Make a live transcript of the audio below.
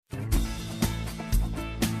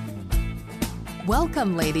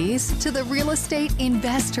Welcome, ladies, to the Real Estate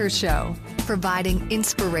Investor Show, providing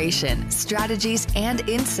inspiration, strategies, and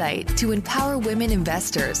insight to empower women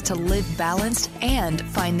investors to live balanced and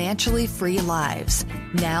financially free lives.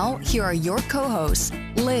 Now, here are your co-hosts,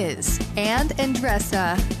 Liz and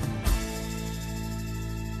Andressa.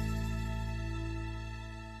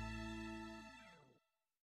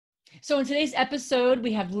 So in today's episode,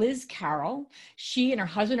 we have Liz Carroll. She and her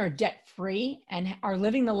husband are debt-free and are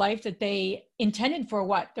living the life that they intended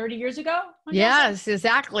for, 30 years ago? Yes,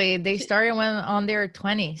 exactly. They started when on their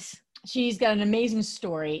 20s. She's got an amazing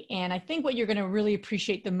story. And I think what you're going to really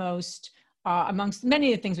appreciate the most, amongst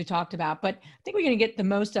many of the things we talked about, but I think we're going to get the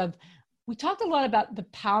most of, we talked a lot about the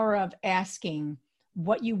power of asking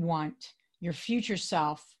what you want your future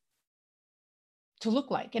self to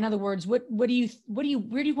look like. In other words, where do you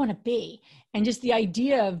want to be? And just the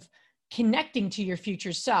idea of connecting to your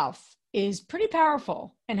future self is pretty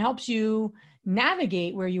powerful and helps you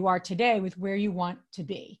navigate where you are today with where you want to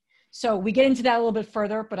be. So we get into that a little bit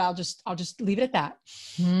further, but I'll just leave it at that.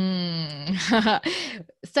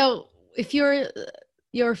 So if your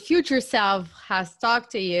future self has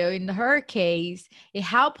talked to you, in her case, it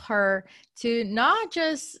helped her to not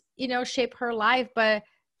just, shape her life, but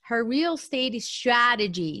her real estate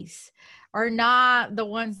strategies are not the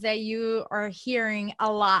ones that you are hearing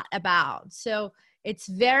a lot about. So it's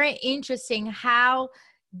very interesting how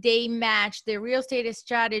they match their real estate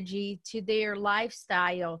strategy to their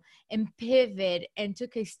lifestyle and pivot and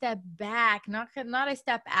took a step back, not a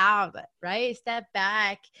step out, right? A step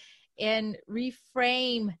back and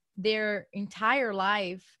reframe their entire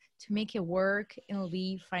life to make it work and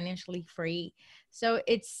live financially free. So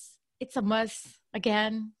it's a must.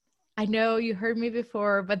 Again, I know you heard me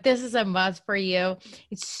before, but this is a must for you.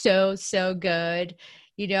 It's so, so good.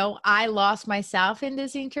 I lost myself in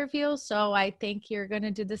this interview, so I think you're going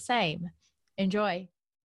to do the same. Enjoy.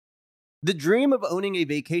 The dream of owning a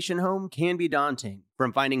vacation home can be daunting.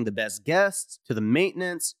 From finding the best guests, to the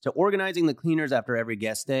maintenance, to organizing the cleaners after every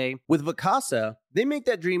guest stay. With Vacasa, they make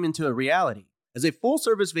that dream into a reality. As a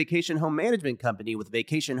full-service vacation home management company with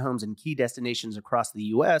vacation homes in key destinations across the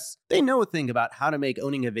U.S., they know a thing about how to make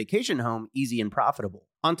owning a vacation home easy and profitable.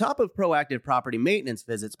 On top of proactive property maintenance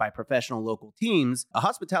visits by professional local teams, a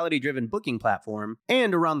hospitality-driven booking platform,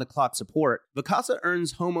 and around-the-clock support, Vacasa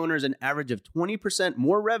earns homeowners an average of 20%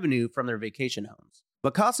 more revenue from their vacation homes.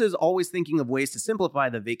 Vacasa is always thinking of ways to simplify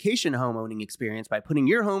the vacation home owning experience by putting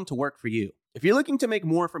your home to work for you. If you're looking to make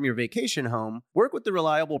more from your vacation home, work with the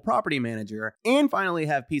reliable property manager, and finally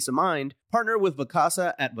have peace of mind, partner with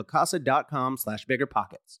Vacasa at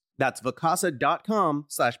vacasa.com/biggerpockets. That's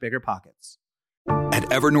vacasa.com/biggerpockets. At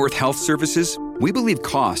Evernorth Health Services, we believe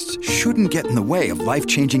costs shouldn't get in the way of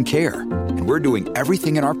life-changing care, and we're doing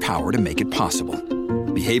everything in our power to make it possible.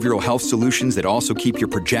 Behavioral health solutions that also keep your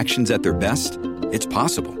projections at their best? It's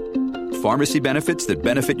possible. Pharmacy benefits that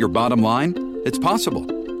benefit your bottom line? It's possible.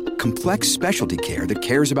 Complex specialty care that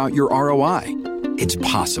cares about your ROI? It's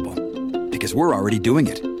possible. Because we're already doing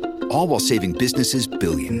it. All while saving businesses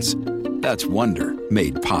billions. That's Wonder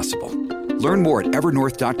made possible. Learn more at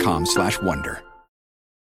evernorth.com/wonder.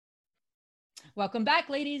 Welcome back,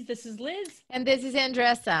 ladies. This is Liz. And this is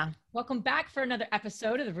Andressa. Welcome back for another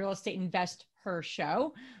episode of the Real Estate Invest Her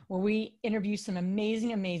Show, where we interview some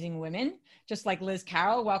amazing, amazing women, just like Liz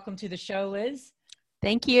Carroll. Welcome to the show, Liz.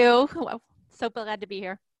 Thank you. So glad to be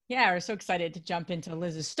here. Yeah, we're so excited to jump into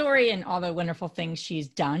Liz's story and all the wonderful things she's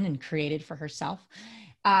done and created for herself.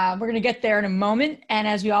 We're going to get there in a moment. And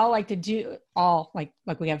as we all like to do, like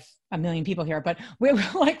we have a million people here, but we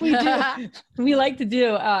like to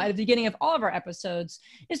do at the beginning of all of our episodes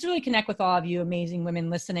is to really connect with all of you amazing women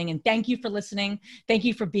listening. And thank you for listening. Thank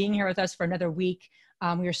you for being here with us for another week.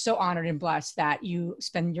 We are so honored and blessed that you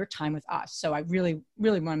spend your time with us. So I really,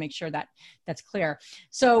 really want to make sure that that's clear.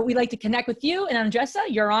 So we'd like to connect with you. And Andressa,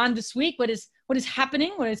 you're on this week. What is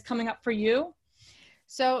happening? What is coming up for you?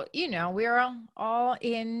 So, we're all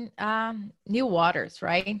in new waters,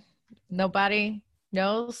 right? Nobody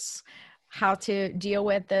knows how to deal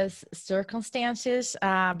with these circumstances.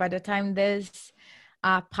 By the time this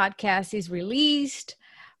podcast is released,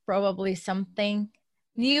 probably something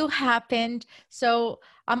new happened. So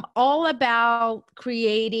I'm all about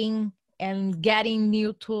creating and getting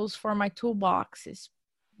new tools for my toolbox,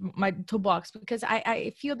 because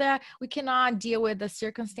I feel that we cannot deal with the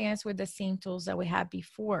circumstance with the same tools that we had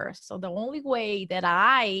before. So the only way that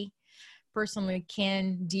I personally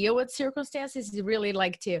can deal with circumstances is really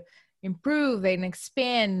like to improve and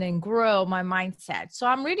expand and grow my mindset. So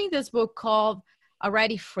I'm reading this book called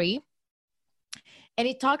Already Free, and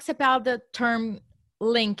it talks about the term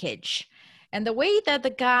linkage and the way that the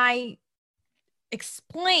guy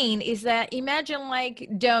explain is that imagine like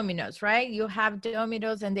dominoes, right? You have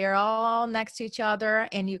dominoes and they're all next to each other,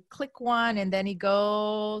 and you click one and then it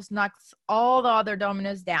goes, knocks all the other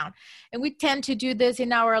dominoes down. And we tend to do this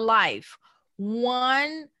in our life.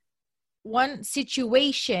 One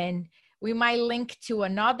situation we might link to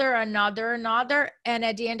another, and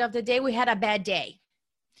at the end of the day, we had a bad day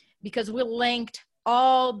because we linked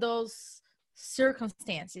all those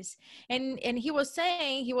circumstances. And he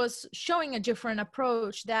was showing a different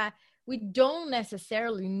approach, that we don't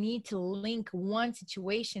necessarily need to link one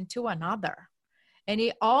situation to another. And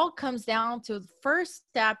it all comes down to the first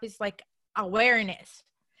step is like awareness.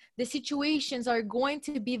 The situations are going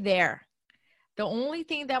to be there. The only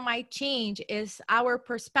thing that might change is our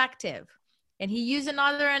perspective. And he used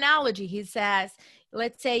another analogy. He says,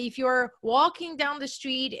 let's say if you're walking down the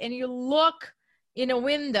street and you look in a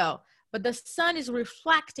window, but the sun is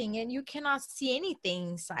reflecting and you cannot see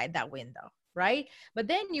anything inside that window, right? But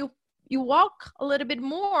then you walk a little bit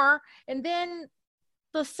more, and then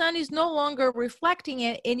the sun is no longer reflecting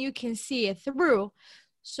it and you can see it through.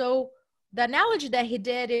 So the analogy that he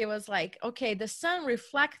did, it was like, okay, the sun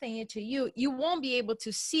reflecting it to you, you won't be able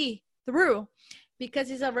to see through,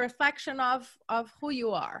 because it's a reflection of who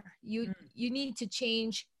you are. You need to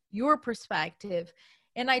change your perspective.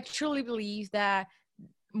 And I truly believe that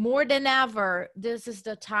more than ever, this is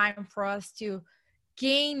the time for us to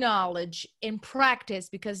gain knowledge and practice,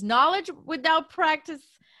 because knowledge without practice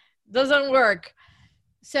doesn't work.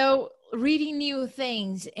 So reading new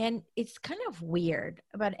things, and it's kind of weird,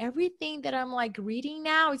 but everything that I'm like reading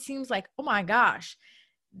now, it seems like, oh my gosh,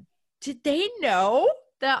 did they know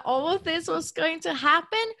that all of this was going to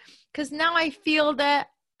happen? Because now I feel that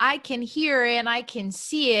I can hear it and I can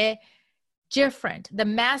see it different. The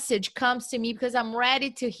message comes to me because I'm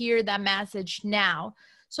ready to hear that message now.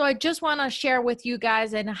 So I just want to share with you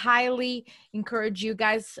guys, and highly encourage you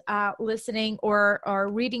guys listening or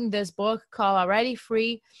reading this book called Already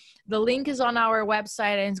Free. The link is on our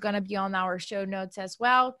website and it's going to be on our show notes as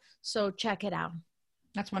well. So check it out.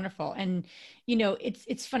 That's wonderful. And,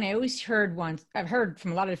 it's funny. I've heard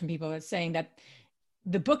from a lot of different people that's saying that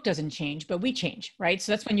the book doesn't change, but we change, right?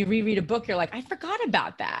 So that's when you reread a book, you're like, I forgot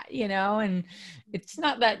about that, and it's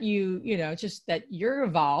not that it's just that you're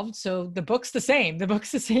evolved. So the book's the same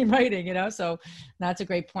writing, so that's a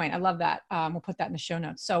great point. I love that. We'll put that in the show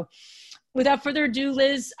notes. So without further ado,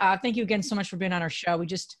 Liz, thank you again so much for being on our show. We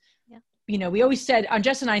just, we always said,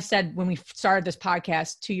 Jess and I said, when we started this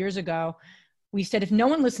podcast 2 years ago, we said, if no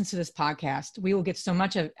one listens to this podcast, we will get so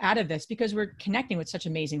much out of this because we're connecting with such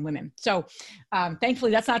amazing women. So thankfully,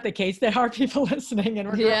 that's not the case. There are people listening, and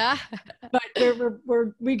but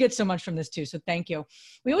we get so much from this too. So thank you.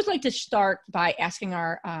 We always like to start by asking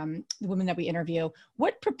our the women that we interview,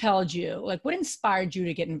 what propelled you? Like, what inspired you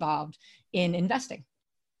to get involved in investing?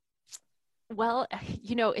 Well,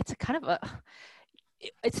 it's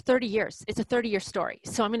it's 30 years. It's a 30-year story.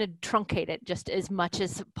 So I'm going to truncate it just as much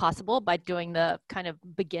as possible by doing the kind of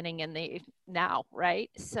beginning and the now, right?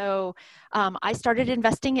 So I started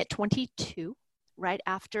investing at 22, right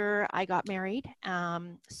after I got married.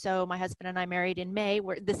 So my husband and I married in May.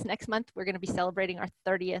 This next month, we're going to be celebrating our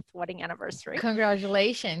 30th wedding anniversary.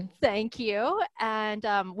 Congratulations. Thank you. And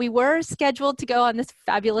we were scheduled to go on this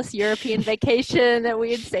fabulous European vacation that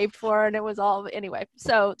we had saved for, and it was all, anyway.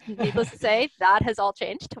 So needless to say, that has all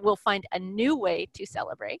changed. We'll find a new way to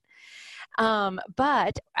celebrate.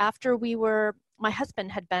 But after my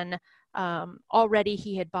husband had been already,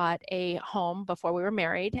 he had bought a home before we were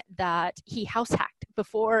married that he house hacked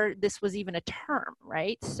before this was even a term,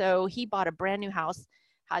 right? So he bought a brand new house,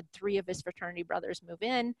 had 3 of his fraternity brothers move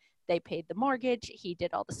in. They paid the mortgage. He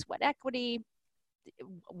did all the sweat equity.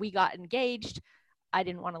 We got engaged. I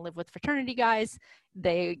didn't want to live with fraternity guys.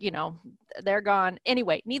 They're gone.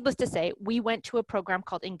 Anyway, needless to say, we went to a program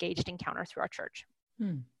called Engaged Encounter through our church.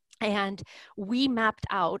 And we mapped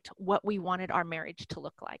out what we wanted our marriage to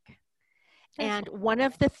look like. And one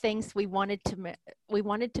of the things we wanted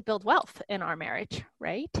to build wealth in our marriage,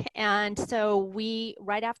 right? And so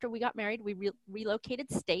right after we got married, we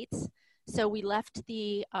relocated states. So we left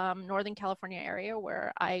the Northern California area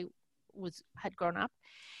where I had grown up,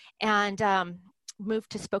 and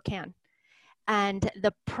moved to Spokane. And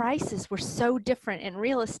the prices were so different in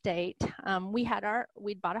real estate.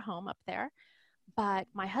 We'd bought a home up there. But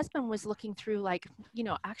my husband was looking through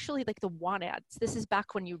actually the want ads. This is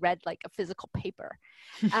back when you read like a physical paper.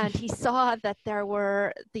 And he saw that there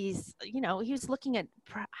were these, he was looking at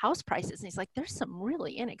house prices, and he's like, there's some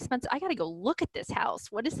really inexpensive, I got to go look at this house.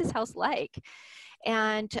 What is this house like?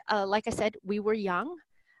 And like I said, we were young.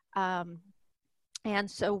 And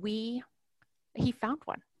so he found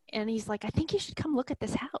one. And he's like, I think you should come look at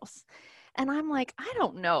this house. And I'm like, I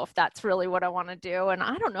don't know if that's really what I want to do. And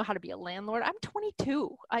I don't know how to be a landlord. I'm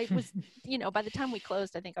 22. I was, by the time we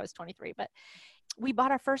closed, I think I was 23, but we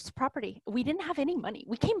bought our first property. We didn't have any money.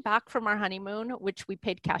 We came back from our honeymoon, which we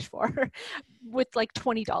paid cash for with like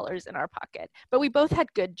 $20 in our pocket, but we both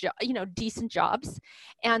had good decent jobs.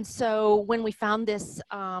 And so when we found this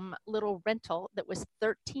little rental that was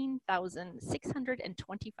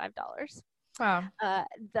 $13,625, Wow.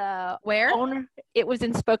 The Where? owner, it was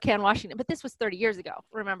in Spokane, Washington, but this was 30 years ago.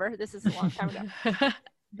 Remember, this is a long time ago.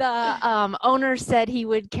 The owner said he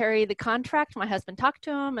would carry the contract. My husband talked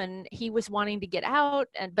to him, and he was wanting to get out,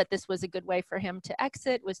 but this was a good way for him to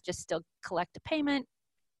exit, was just still collect a payment.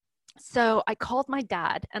 So I called my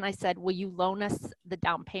dad and I said, will you loan us the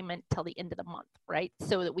down payment till the end of the month, right?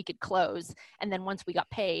 So that we could close. And then once we got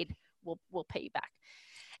paid, we'll pay you back.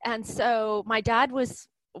 And so my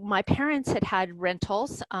parents had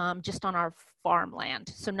rentals just on our farmland.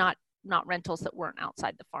 So not rentals that weren't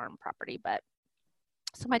outside the farm property, but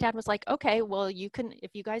so my dad was like, okay, well, you can,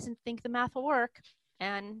 if you guys think the math will work.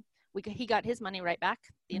 And he got his money right back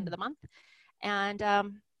at the end of the month. And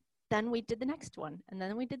then we did the next one, and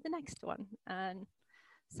then we did the next one. And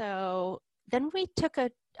so then we took a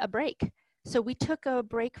break. So we took a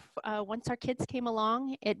break once our kids came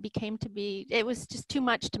along. It was just too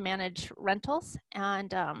much to manage rentals.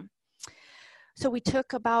 And so we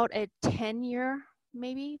took about a 10-year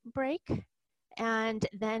maybe break, and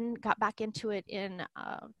then got back into it in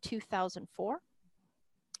 2004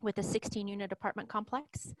 with a 16-unit apartment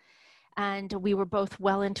complex. And we were both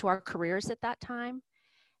well into our careers at that time.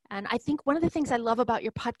 And I think one of the things I love about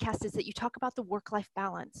your podcast is that you talk about the work-life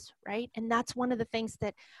balance, right? And that's one of the things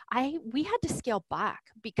that we had to scale back,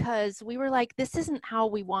 because we were like, this isn't how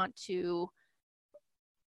we want to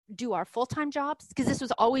do our full-time jobs, because this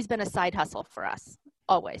was always been a side hustle for us,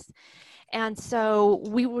 always. And so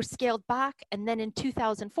we were scaled back. And then in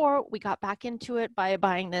 2004, we got back into it by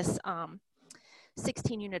buying this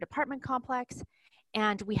 16-unit apartment complex.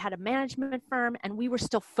 And we had a management firm, and we were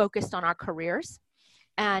still focused on our careers.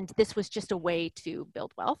 And this was just a way to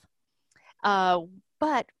build wealth.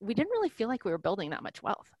 But we didn't really feel like we were building that much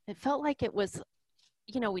wealth. It felt like it was,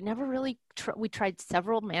 we never really, we tried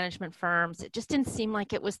several management firms. It just didn't seem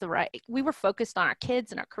like it was we were focused on our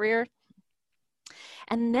kids and our career.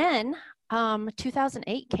 And then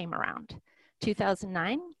 2008 came around,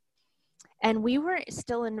 2009, and we were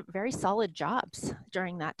still in very solid jobs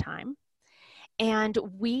during that time. And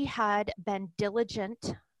we had been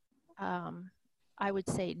diligent, I would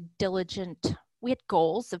say diligent. We had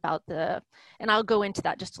goals about and I'll go into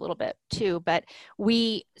that just a little bit too, but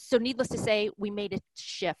so needless to say, we made a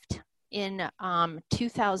shift in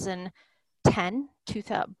 2010,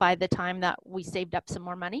 by the time that we saved up some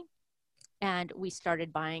more money, and we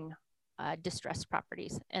started buying distressed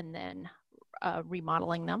properties and then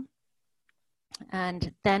remodeling them.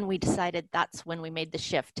 And then we decided that's when we made the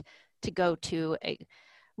shift to go to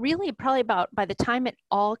probably about, by the time it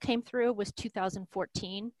all came through was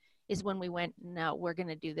 2014 is when we went, no, we're going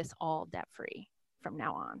to do this all debt free from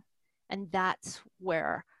now on. And that's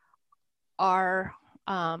where our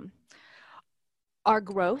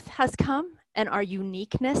growth has come, and our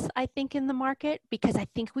uniqueness, I think, in the market, because I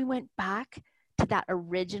think we went back to that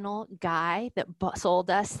original guy that sold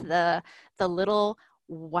us the little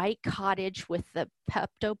white cottage with the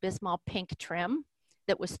Pepto-Bismol pink trim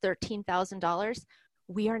that was $13,000.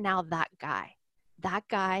 We are now that guy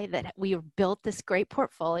that we have built this great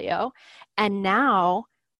portfolio. And now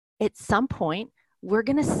at some point, we're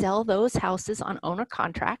going to sell those houses on owner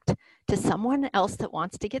contract to someone else that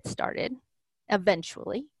wants to get started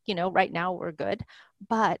eventually. Right now we're good,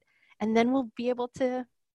 and then we'll be able to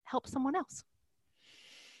help someone else.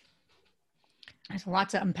 There's a lot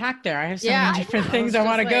to unpack there. I have so many different things I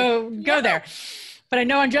want to go there. But I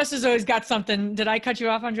know Andressa's always got something. Did I cut you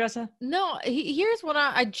off, Andressa? No, here's what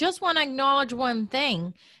I just want to acknowledge one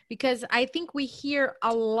thing, because I think we hear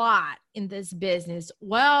a lot in this business.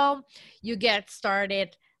 Well, you get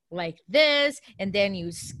started like this, and then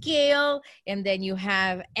you scale, and then you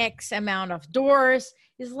have X amount of doors.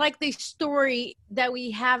 It's like the story that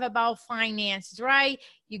we have about finances, right?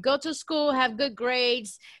 You go to school, have good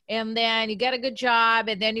grades, and then you get a good job,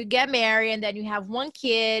 and then you get married, and then you have one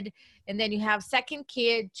kid, and then you have second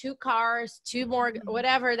kid, 2 cars, 2 more,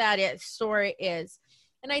 whatever that story is.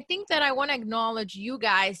 And I think that I want to acknowledge you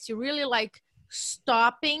guys to really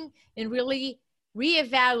stopping and really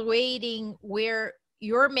reevaluating where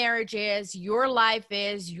your marriage is, your life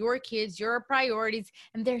is, your kids, your priorities.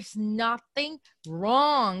 And there's nothing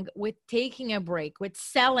wrong with taking a break, with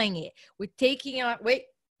selling it, with taking wait,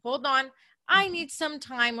 hold on. I need some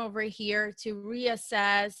time over here to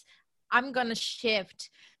reassess. I'm going to shift.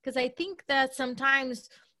 Because I think that sometimes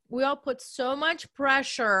we all put so much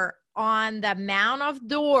pressure on the amount of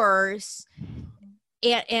doors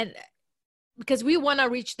and because we want to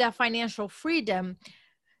reach that financial freedom,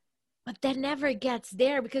 but that never gets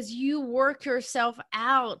there because you work yourself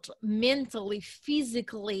out mentally,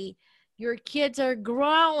 physically. Your kids are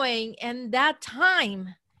growing and that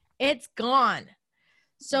time, it's gone.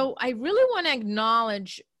 So I really want to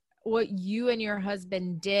acknowledge what you and your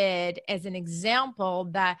husband did as an example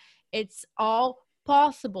that it's all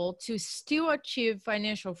possible to still achieve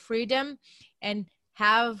financial freedom and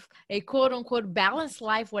have a quote unquote balanced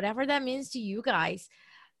life, whatever that means to you guys,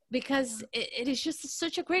 because it is just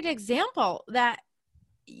such a great example that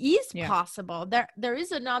is possible. There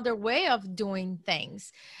is another way of doing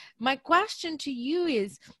things. My question to you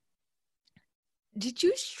is, did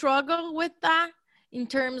you struggle with that in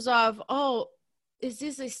terms of, oh, is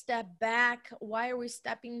this a step back? Why are we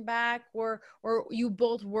stepping back? Or you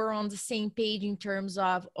both were on the same page in terms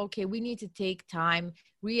of, okay, we need to take time,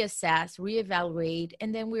 reassess, reevaluate,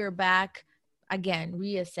 and then we're back again,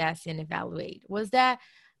 reassess and evaluate. Was that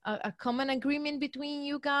a common agreement between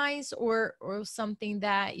you guys or something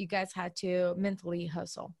that you guys had to mentally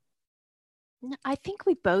hustle? I think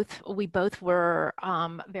we both were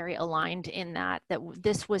very aligned in that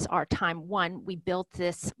this was our time. One, we built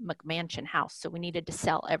this McMansion house, so we needed to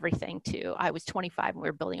sell everything to. I was 25, and we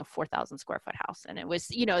were building a 4,000 square foot house, and it was,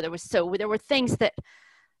 there were things that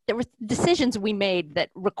there were decisions we made that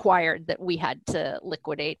required that we had to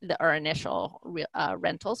liquidate our initial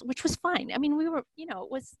rentals, which was fine. I mean, we were,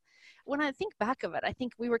 it was. When I think back of it, I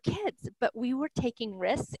think we were kids, but we were taking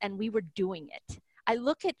risks and we were doing it. I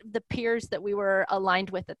look at the peers that we were aligned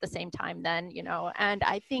with at the same time then, and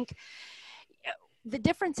I think the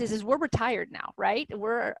difference is we're retired now, right?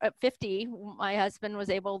 We're at 50. My husband was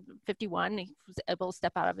 51. He was able to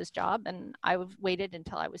step out of his job, and I waited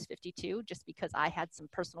until I was 52 just because I had some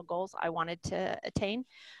personal goals I wanted to attain.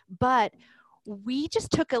 But we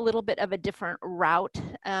just took a little bit of a different route.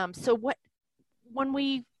 When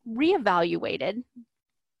we reevaluated,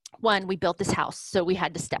 one, we built this house, so we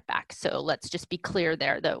had to step back. So let's just be clear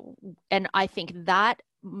there, though. And I think that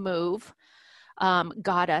move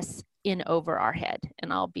got us in over our head.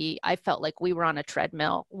 And I felt like we were on a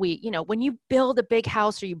treadmill. When you build a big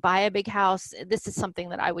house or you buy a big house, this is something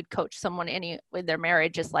that I would coach someone with their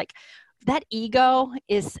marriage is like, that ego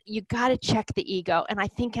is, you got to check the ego. And I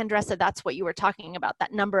think, Andressa, that's what you were talking about,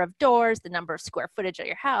 that number of doors, the number of square footage of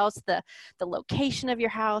your house, the location of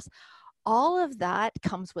your house. All of that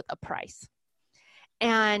comes with a price.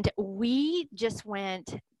 And we just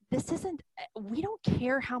went, we don't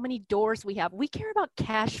care how many doors we have. We care about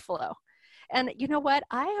cash flow. And you know what?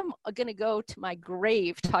 I am going to go to my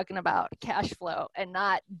grave talking about cash flow and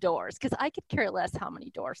not doors, because I could care less how many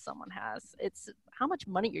doors someone has. It's how much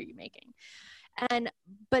money are you making?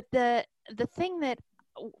 But the thing that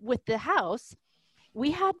with the house,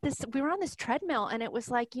 we were on this treadmill, and it was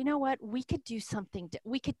like, you know what, we could do something.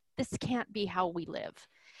 This can't be how we live.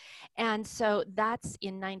 And so that's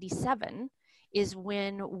in 97 is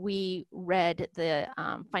when we read the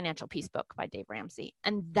Financial Peace book by Dave Ramsey.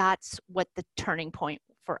 And that's what the turning point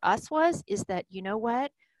for us was, is that, you know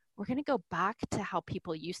what, we're going to go back to how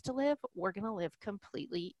people used to live. We're going to live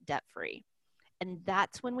completely debt-free. And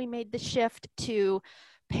that's when we made the shift to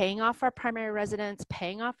paying off our primary residence,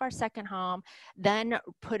 paying off our second home, then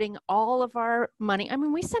putting all of our money. I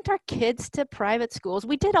mean, we sent our kids to private schools.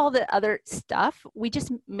 We did all the other stuff. We just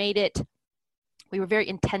we were very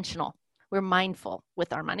intentional. We're mindful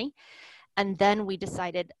with our money. And then we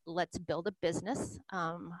decided, let's build a business.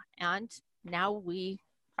 And now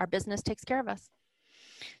our business takes care of us.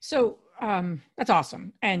 So that's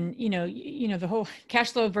awesome. And, the whole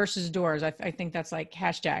cash flow versus doors, I think that's like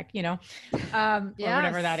hashtag, or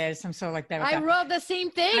whatever that is. I'm so like that. I wrote the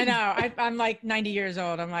same thing. I know. I'm like 90 years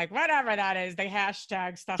old. I'm like, whatever that is, the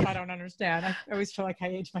hashtag stuff I don't understand. I always feel like I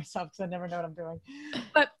age myself because I never know what I'm doing.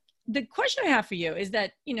 But the question I have for you is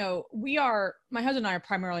that, my husband and I are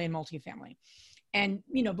primarily in multifamily. And,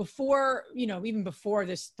 before, even before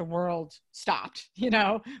the world stopped,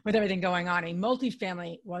 with everything going on, a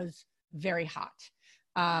multifamily was very hot.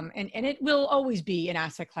 And it will always be an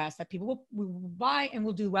asset class that people will buy and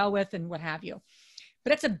will do well with and what have you.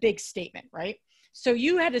 But that's a big statement, right? So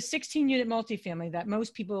you had a 16-unit multifamily that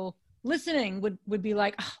most people listening would be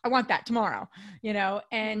like, oh, I want that tomorrow,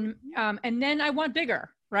 and then I want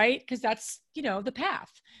bigger, right? Because that's, the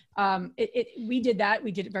path. We did that.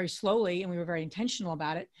 We did it very slowly and we were very intentional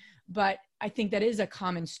about it. But I think that is a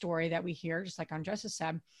common story that we hear, just like Andressa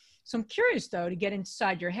said. So I'm curious though, to get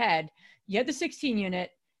inside your head, you had the 16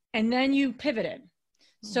 unit and then you pivoted.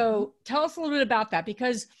 So tell us a little bit about that,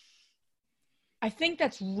 because I think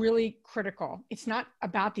that's really critical. It's not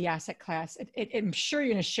about the asset class. I'm sure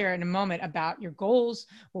you're going to share in a moment about your goals,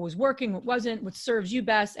 what was working, what wasn't, what serves you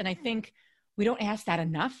best. And I think we don't ask that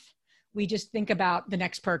enough. We just think about the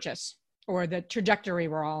next purchase or the trajectory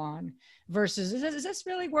we're all on versus, is this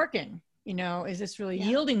really working? You know, is this really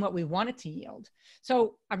yielding what we want it to yield?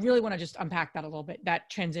 So I really want to just unpack that a little bit,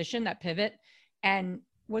 that transition, that pivot, and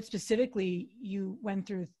what specifically you went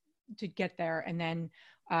through to get there, and then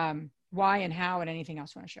why and how, and anything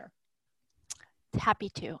else you want to share. Happy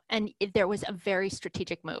to. And there was a very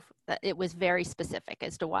strategic move. It was very specific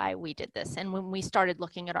as to why we did this. And when we started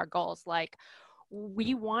looking at our goals, like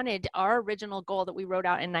we wanted, our original goal that we wrote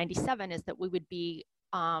out in 97 is that we would be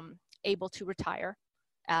able to retire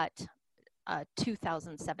at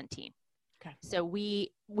 2017. Okay. So we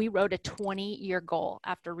wrote a 20-year goal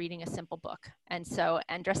after reading a simple book. And so,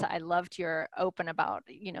 Andressa, I loved your open about,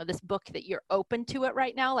 you know, this book, that you're open to it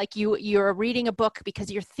right now. Like you're reading a book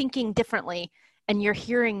because you're thinking differently and you're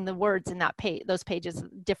hearing the words in that those pages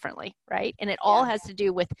differently, right? And it all has to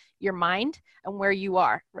do with your mind and where you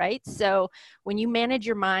are, right? So when you manage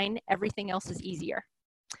your mind, everything else is easier.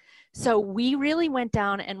 So we really went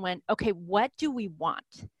down and went, okay, what do we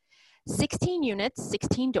want? 16 units,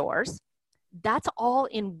 16 doors. That's all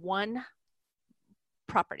in one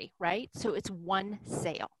property, right? So it's one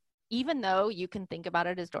sale. Even though you can think about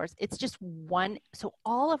it as doors, it's just one. So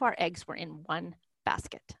all of our eggs were in one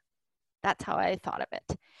basket. That's how I thought of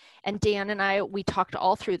it. And Dan and I, we talked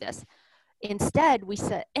all through this. Instead, we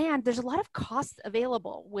said, and there's a lot of costs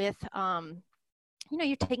available with, you know,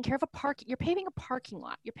 you're taking care of you're paving a parking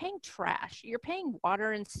lot, you're paying trash, you're paying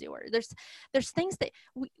water and sewer. There's things that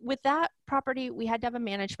with that property, we had to have a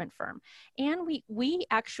management firm. And we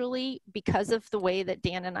actually, because of the way that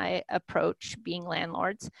Dan and I approach being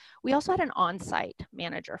landlords, we also had an on-site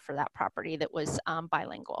manager for that property that was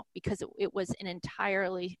bilingual, because it was an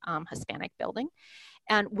entirely Hispanic building,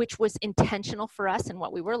 and which was intentional for us and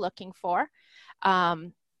what we were looking for.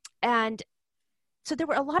 And so there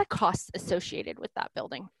were a lot of costs associated with that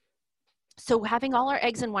building. So having all our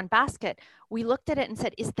eggs in one basket, we looked at it and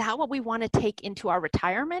said, is that what we want to take into our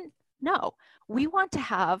retirement? No, we want to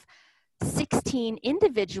have 16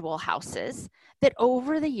 individual houses that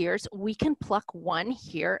over the years, we can pluck one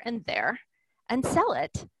here and there and sell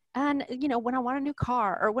it. And, you know, when I want a new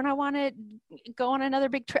car or when I want to go on another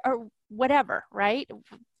big trip or whatever, right?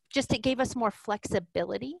 Just it gave us more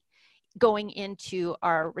flexibility going into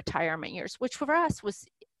our retirement years, which for us was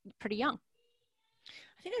pretty young.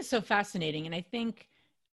 I think that's so fascinating. And I think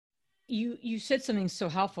you said something so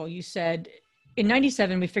helpful. You said in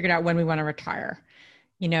 97, we figured out when we want to retire,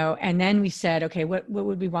 you know, and then we said, okay, what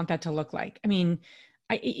would we want that to look like? I mean,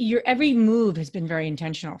 your every move has been very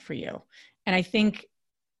intentional for you. And I think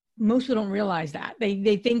most people don't realize that.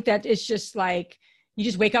 They think that it's just like, you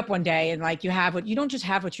just wake up one day and like you don't just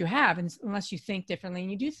have what you have unless you think differently and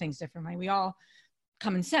you do things differently. We all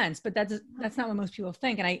common sense, but that's not what most people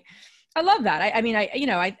think. And I love that.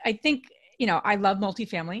 I think, you know, I love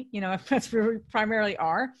multifamily, you know, that's where we primarily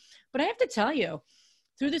are, but I have to tell you,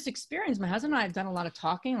 through this experience, my husband and I have done a lot of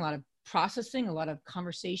talking, a lot of processing, a lot of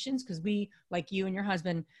conversations, because we, like you and your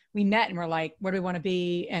husband, we met and we're like, where do we want to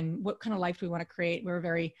be? And what kind of life do we want to create? We were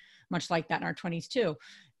very much like that in our 20s too.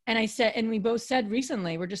 And I said, and we both said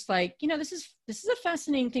recently, we're just like, you know, this is a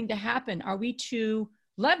fascinating thing to happen. Are we too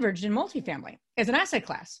leveraged in multifamily as an asset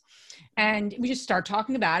class? And we just start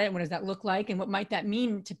talking about it. What does that look like? And what might that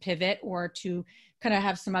mean to pivot or to kind of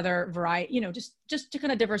have some other variety, you know, just to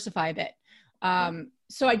kind of diversify a bit.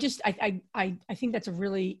 So I think that's a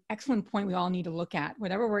really excellent point we all need to look at.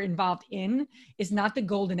 Whatever we're involved in is not the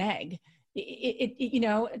golden egg. It you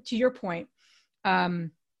know, to your point,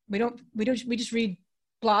 we just read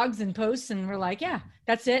blogs and posts and we're like, yeah,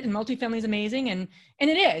 that's it. And multifamily is amazing. And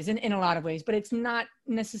it is in a lot of ways, but it's not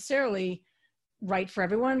necessarily right for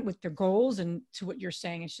everyone with their goals. And to what you're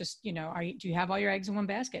saying, it's just, you know, do you have all your eggs in one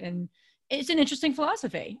basket? And it's an interesting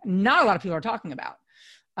philosophy. Not a lot of people are talking about.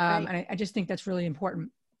 Right. And I just think that's really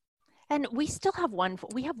important. And we still have one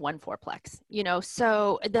fourplex, you know,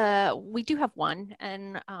 so we do have one.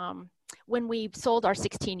 And when we sold our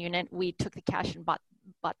 16 unit, we took the cash and bought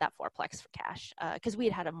that fourplex for cash because we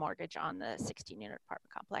had a mortgage on the 16 unit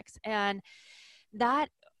apartment complex. And that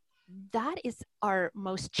is our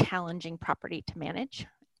most challenging property to manage.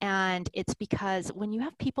 And it's because when you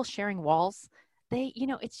have people sharing walls, they, you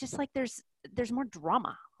know, it's just like there's more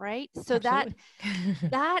drama, right? So Absolutely.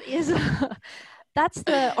 that is, that's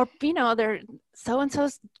or, you know, they're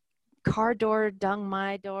so-and-so's car door, dung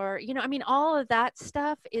my door, I mean, all of that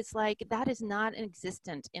stuff is like, that is not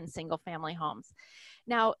existent in single family homes.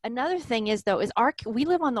 Now, another thing is though, is we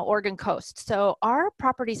live on the Oregon coast. So our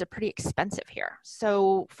properties are pretty expensive here.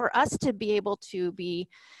 So for us to be able to be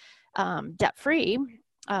debt-free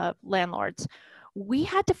landlords, we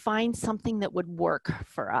had to find something that would work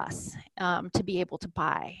for us to be able to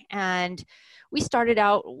buy. And we started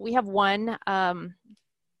out, we have one,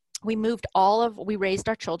 we raised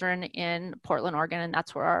our children in Portland, Oregon, and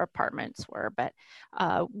that's where our apartments were. But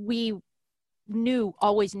we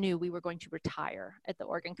always knew we were going to retire at the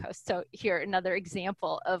Oregon coast. So here, another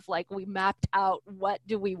example of like, we mapped out what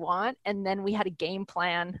do we want, and then we had a game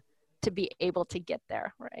plan to be able to get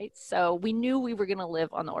there, right? So we knew we were going to live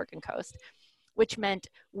on the Oregon coast, which meant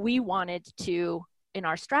we wanted to, in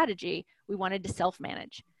our strategy, we wanted to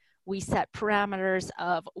self-manage. We set parameters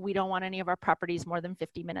of, we don't want any of our properties more than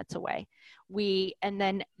 50 minutes away.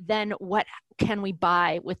 And then what can we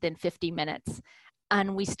buy within 50 minutes?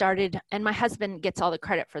 And we started, and my husband gets all the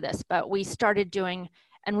credit for this, but we started doing,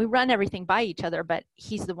 and we run everything by each other, but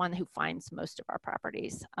he's the one who finds most of our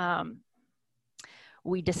properties.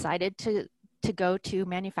 We decided to go to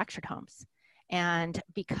manufactured homes. And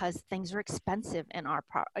because things are expensive in our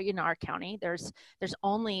county, there's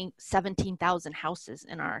only 17,000 houses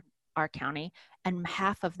in our county, and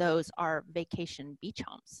half of those are vacation beach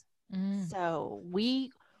homes. So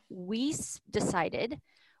we decided,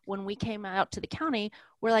 when we came out to the county,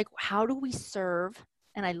 we're like, how do we serve?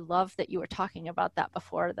 And I love that you were talking about that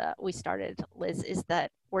before that we started, Liz, is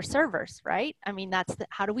that we're servers, right? I mean,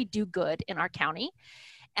 how do we do good in our county?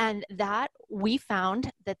 And that we found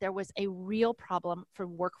that there was a real problem for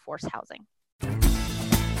workforce housing.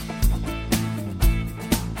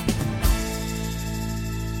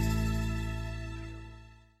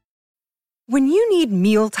 When you need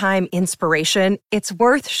mealtime inspiration, it's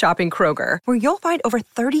worth shopping Kroger, where you'll find over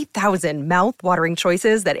 30,000 mouth-watering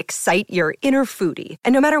choices that excite your inner foodie.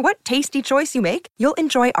 And no matter what tasty choice you make, you'll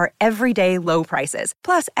enjoy our everyday low prices,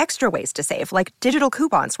 plus extra ways to save, like digital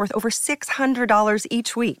coupons worth over $600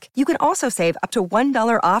 each week. You can also save up to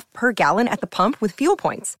 $1 off per gallon at the pump with fuel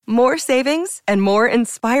points. More savings and more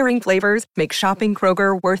inspiring flavors make shopping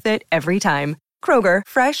Kroger worth it every time. Kroger,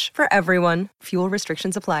 fresh for everyone. Fuel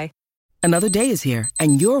restrictions apply. Another day is here,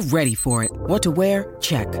 and you're ready for it. What to wear?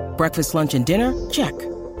 Check. Breakfast, lunch, and dinner? Check.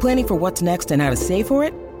 Planning for what's next and how to save for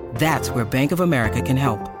it? That's where Bank of America can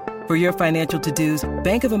help. For your financial to-dos,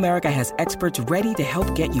 Bank of America has experts ready to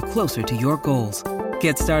help get you closer to your goals.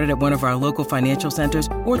 Get started at one of our local financial centers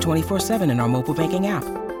or 24/7 in our mobile banking app.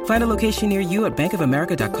 Find a location near you at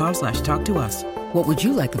bankofamerica.com/talktous. What would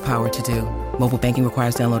you like the power to do? Mobile banking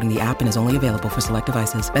requires downloading the app and is only available for select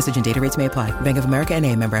devices. Message and data rates may apply. Bank of America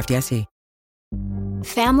N.A., member FDIC.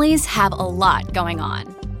 Families have a lot going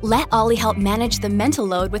on. Let Ollie help manage the mental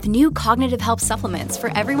load with new cognitive help supplements for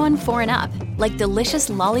everyone 4 and up, like delicious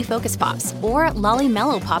Lolly Focus Pops or Lolly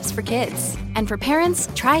Mellow Pops for kids. And for parents,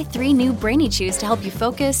 try 3 new Brainy Chews to help you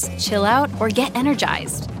focus, chill out, or get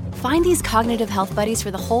energized. Find these cognitive health buddies for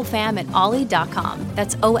the whole fam at ollie.com.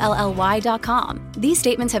 That's OLLY.com. These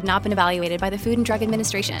statements have not been evaluated by the Food and Drug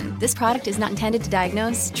Administration. This product is not intended to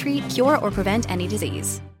diagnose, treat, cure, or prevent any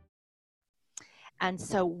disease. And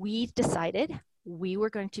so we decided we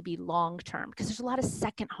were going to be long-term, because there's a lot of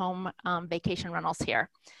second home vacation rentals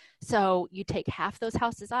here. So you take half those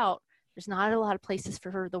houses out, there's not a lot of places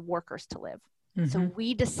for the workers to live. So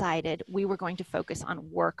we decided we were going to focus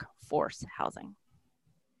on workforce housing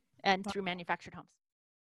and through manufactured homes.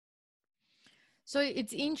 So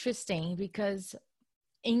it's interesting because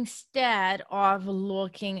instead of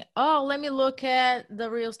looking, let me look at the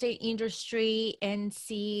real estate industry and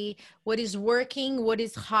see what is working, what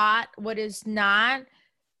is hot, what is not,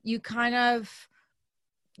 you kind of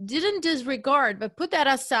didn't disregard, but put that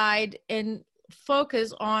aside and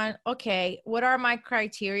focus on, okay, what are my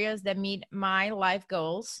criteria that meet my life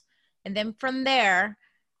goals? And then from there,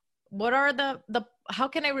 what are how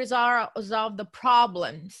can I resolve the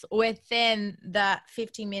problems within that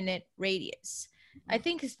 15-minute radius? I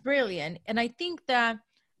think it's brilliant. And I think that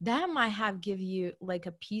might have give you like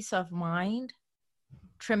a peace of mind,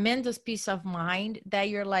 tremendous peace of mind, that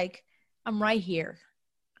you're like, I'm right here.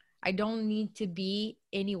 I don't need to be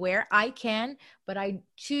anywhere. I can, but I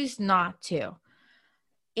choose not to.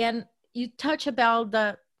 And you touch about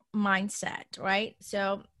the mindset, right?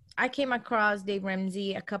 So I came across Dave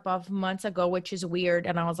Ramsey a couple of months ago, which is weird.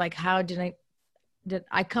 And I was like, how did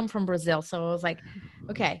I come from Brazil? So I was like,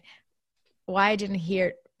 okay, why I didn't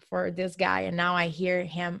hear for this guy, and now I hear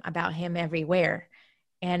about him everywhere.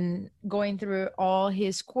 And going through all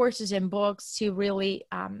his courses and books to really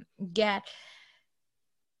get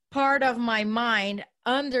part of my mind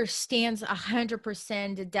understands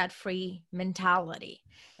 100% the debt-free mentality.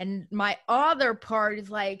 And my other part is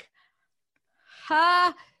like,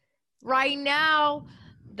 right now,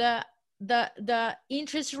 the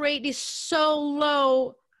interest rate is so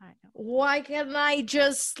low. Why can't I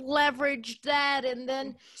just leverage that? And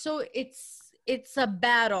then, so it's a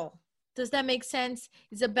battle. Does that make sense?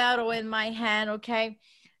 It's a battle in my head. Okay.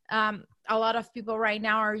 A lot of people right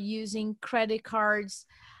now are using credit cards.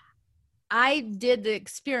 I did the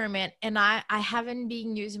experiment, and I haven't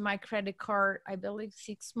been using my credit card, I believe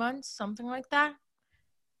 6 months, something like that.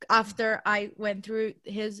 After I went through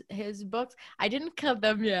his books, I didn't cut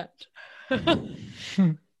them yet.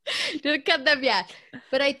 Didn't cut them yet.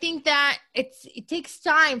 But I think that it takes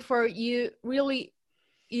time for you really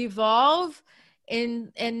evolve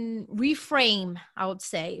and reframe, I would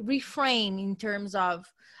say. Reframe in terms of,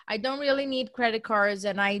 I don't really need credit cards,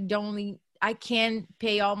 and I can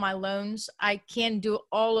pay all my loans. I can do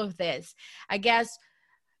all of this. I guess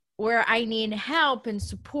where I need help and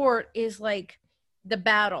support is like the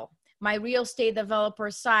battle. My real estate developer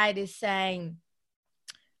side is saying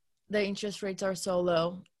the interest rates are so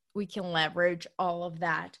low, we can leverage all of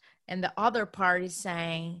that. And the other part is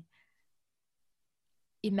saying,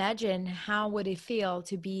 imagine how would it feel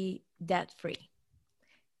to be debt free.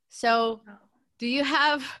 So do you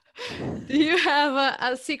have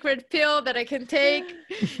a secret pill that I can take?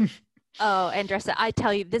 Oh, Andressa, I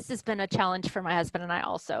tell you, this has been a challenge for my husband and I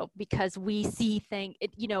also, because we see things,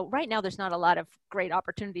 right now there's not a lot of great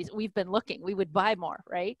opportunities. We've been looking, we would buy more,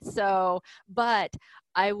 right? So, but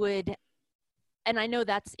and I know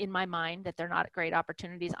that's in my mind that they're not great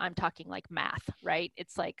opportunities. I'm talking like math, right?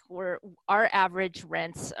 It's like our average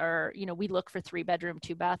rents are, we look for 3-bedroom,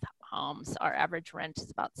 2-bath homes. Our average rent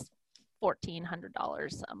is about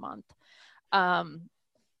 $1,400 a month.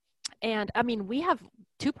 And I mean, we have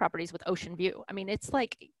 2 properties with ocean view. I mean, it's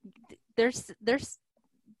like, they're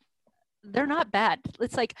not bad.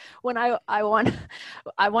 It's like when I want to,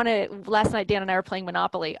 last night, Dan and I were playing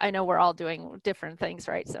Monopoly. I know we're all doing different things,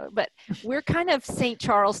 right? So, but we're kind of St.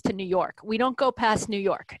 Charles to New York. We don't go past New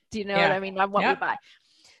York. Do you know what I mean? On what we buy.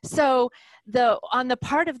 So on the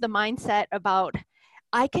part of the mindset about,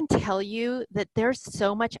 I can tell you that there's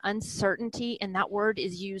so much uncertainty, and that word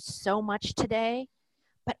is used so much today,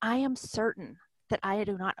 but I am certain that I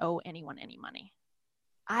do not owe anyone any money.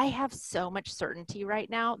 I have so much certainty right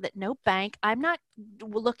now that no bank, I'm not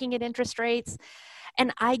looking at interest rates,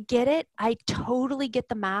 and I get it. I totally get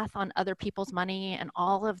the math on other people's money and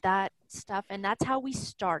all of that stuff. And that's how we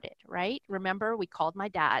started, right? Remember, we called my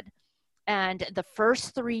dad, and the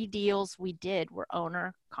first 3 deals we did were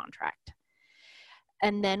owner contract.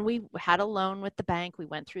 And then we had a loan with the bank. We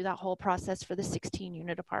went through that whole process for the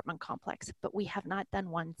 16-unit apartment complex, but we have not done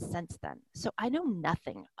one since then. So I know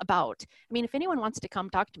nothing about, if anyone wants to come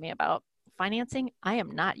talk to me about financing, I am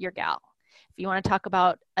not your gal. If you want to talk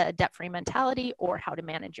about a debt-free mentality or how to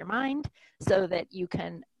manage your mind so that you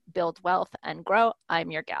can build wealth and grow, I'm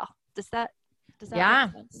your gal. Does that make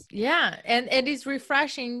sense? Yeah. And it is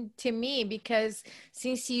refreshing to me, because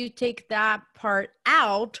since you take that part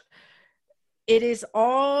out, it is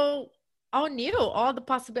all new. All the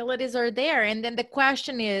possibilities are there. And then the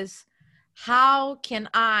question is, how can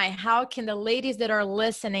the ladies that are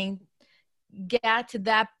listening get to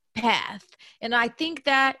that path? And I think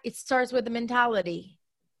that it starts with the mentality,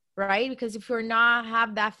 right? Because if you're not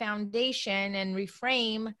have that foundation and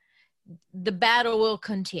reframe, the battle will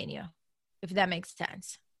continue, if that makes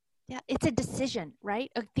sense. Yeah, it's a decision, right?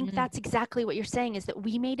 I think that's exactly what you're saying, is that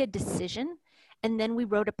we made a decision and then we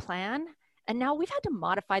wrote a plan. And now we've had to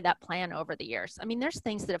modify that plan over the years. There's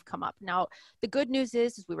things that have come up. Now, the good news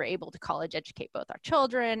is we were able to college educate both our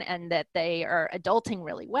children, and that they are adulting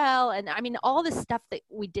really well. And all this stuff that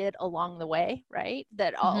we did along the way, right?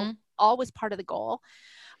 That all was part of the goal.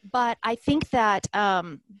 But I think that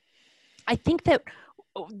we're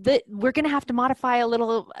going to have to modify a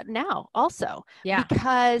little now also. Yeah.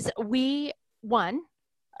 Because we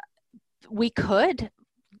could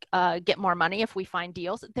get more money if we find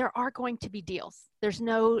deals. There are going to be deals. There's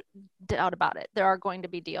no doubt about it. There are going to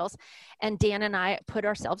be deals. And Dan and I put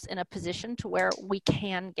ourselves in a position to where we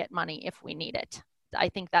can get money if we need it. I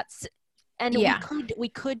think that's, and we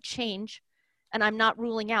could change, and I'm not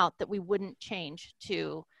ruling out that we wouldn't change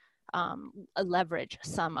to leverage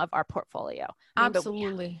some of our portfolio.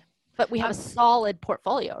 Absolutely. But we have a solid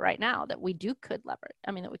portfolio right now that we could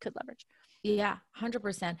leverage. Yeah,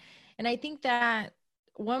 100%. And I think that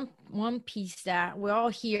one piece that we all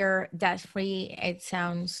hear, debt free, it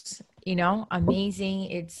sounds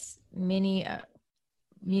amazing. It's many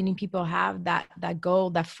people have that goal,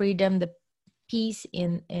 that freedom, the peace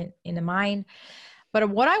in the mind. But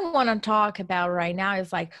what I want to talk about right now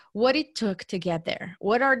is like what it took to get there.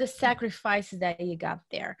 What are the sacrifices that you got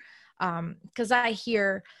there? Because I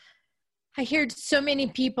hear so many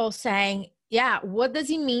people saying, yeah, what does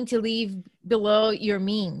it mean to live below your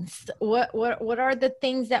means? What are the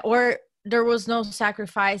things that, or there was no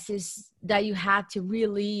sacrifices that you had to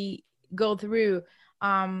really go through?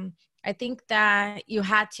 I think that you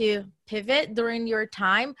had to pivot during your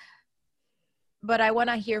time, but I want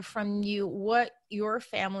to hear from you what your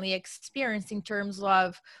family experienced in terms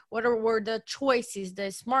of what were the choices,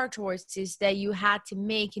 the smart choices that you had to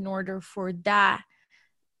make in order for that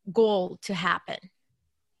goal to happen.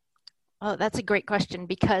 Oh, that's a great question,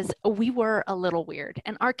 because we were a little weird,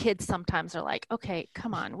 and our kids sometimes are like, okay,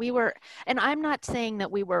 come on. And I'm not saying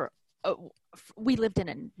that we lived in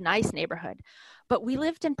a nice neighborhood, but we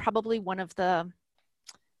lived in probably one of the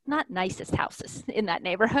not nicest houses in that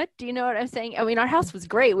neighborhood. Do you know what I'm saying? I mean, our house was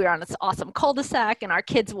great. We were on this awesome cul-de-sac, and our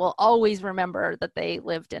kids will always remember that they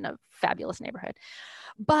lived in a fabulous neighborhood.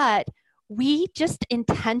 But we just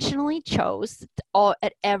intentionally chose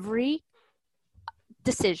at every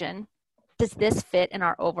decision, does this fit in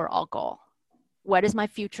our overall goal? What is my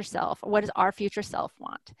future self? What does our future self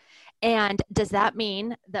want? And does that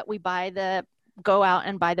mean that we go out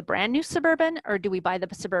and buy the brand new Suburban, or do we buy the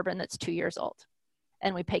Suburban that's 2 years old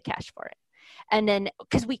and we pay cash for it? And then,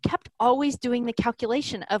 because we kept always doing the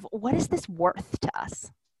calculation of what is this worth to us?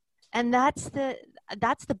 And that's the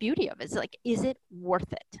beauty of it. It's like, is it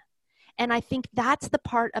worth it? And I think that's the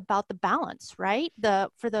part about the balance, right?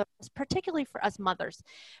 Particularly for us mothers,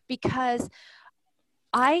 because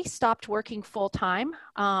I stopped working full time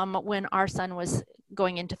when our son was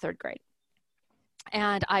going into 3rd grade,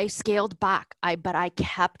 and I scaled back. But I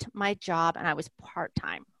kept my job, and I was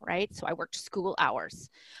part-time, right? So I worked school hours,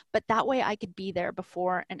 but that way I could be there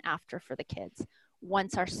before and after for the kids.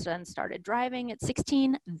 Once our son started driving at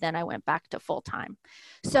 16, then I went back to full time.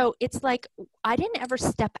 So it's like, I didn't ever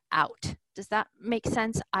step out. Does that make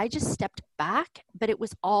sense? I just stepped back, but it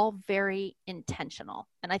was all very intentional.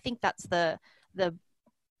 And I think that's the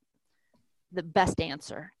best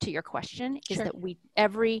answer to your question, is Sure. that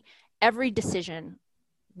every decision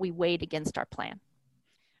we weighed against our plan.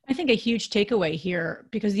 I think a huge takeaway here,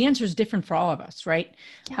 because the answer is different for all of us, right?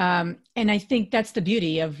 Yeah. And I think that's the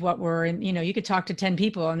beauty of what we're in. You could talk to 10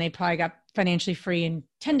 people and they probably got financially free in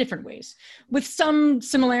 10 different ways with some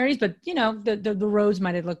similarities, but the roads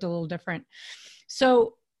might have looked a little different.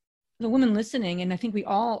 So the women listening, and I think we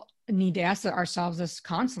all need to ask ourselves this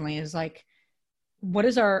constantly, is like, what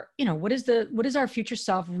does our future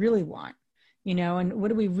self really want? And what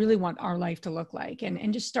do we really want our life to look like?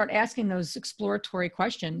 And just start asking those exploratory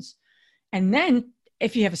questions. And then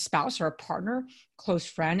if you have a spouse or a partner, close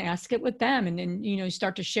friend, ask it with them. And then, you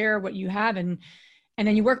start to share what you have, and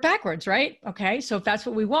then you work backwards, right? Okay. So if that's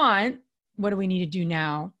what we want, what do we need to do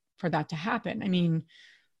now for that to happen? I mean,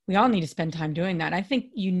 we all need to spend time doing that. I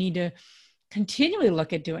think you need to continually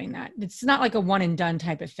look at doing that. It's not like a one and done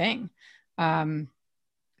type of thing.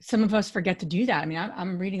 Some of us forget to do that. I mean,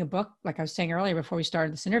 I'm reading a book, like I was saying earlier before we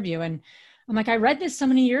started this interview, and I'm like, I read this so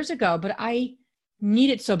many years ago, but I need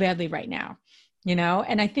it so badly right now,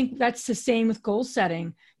 and I think that's the same with goal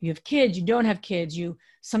setting. You have kids, you don't have kids,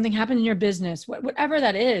 something happened in your business, whatever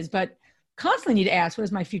that is, but constantly need to ask, what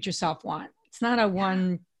does my future self want? It's not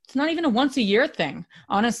even a once a year thing.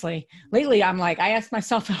 Honestly, lately I'm like, I ask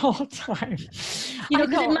myself that all the time,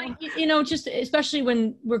 just especially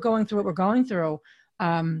when we're going through what we're going through.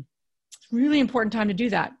 It's really important time to do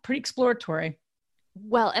that. Pretty exploratory.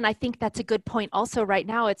 Well, and I think that's a good point also right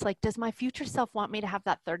now. It's like, does my future self want me to have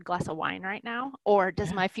that 3rd glass of wine right now? Or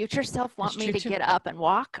does my future self want me to get up and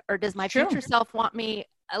walk? Or does my future self want me,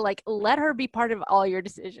 let her be part of all your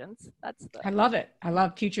decisions? I love it. I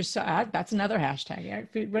love future self. That's another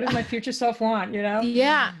hashtag. What does my future self want?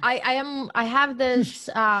 Yeah, I have this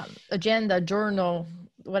agenda journal,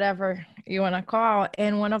 whatever you want to call,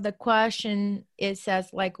 and one of the question, it says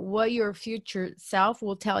like, what your future self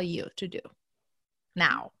will tell you to do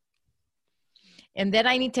now. And then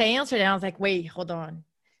I need to answer that. I was like, wait, hold on.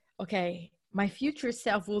 Okay, my future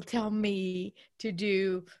self will tell me to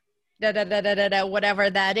do whatever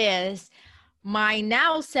that is. My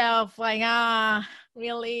now self, like,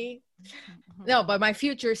 really? No, but my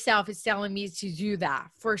future self is telling me to do that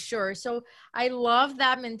for sure. So I love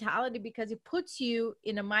that mentality, because it puts you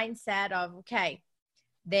in a mindset of, okay,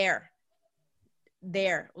 there,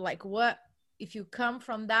 like, what, if you come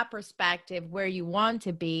from that perspective where you want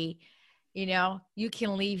to be, you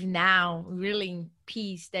can live now really in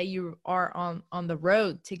peace, that you are on the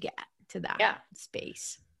road to get to that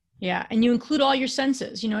space. Yeah. And you include all your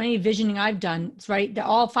senses, any visioning I've done, it's right.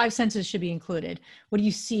 All five senses should be included. What do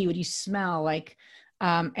you see? What do you smell? Like,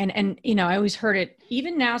 I always heard it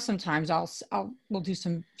even now. Sometimes we'll do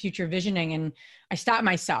some future visioning and I stop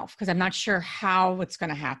myself because I'm not sure how it's going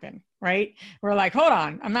to happen. Right. We're like, hold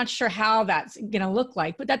on. I'm not sure how that's going to look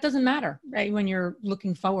like, but that doesn't matter. Right. When you're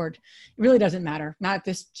looking forward, it really doesn't matter. Not at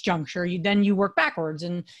this juncture. You work backwards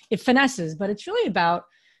and it finesses, but it's really about,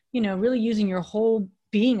 really using your whole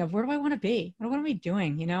being of where do I want to be? What am I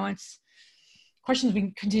doing? It's questions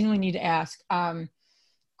we continually need to ask.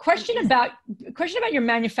 Question about your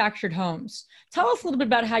manufactured homes. Tell us a little bit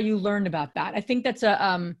about how you learned about that. I think that's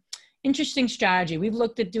a interesting strategy. We've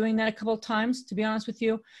looked at doing that a couple of times, to be honest with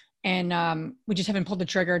you, and we just haven't pulled the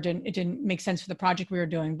trigger. It didn't make sense for the project we were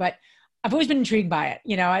doing, but I've always been intrigued by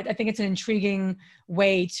it. I think it's an intriguing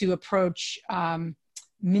way to approach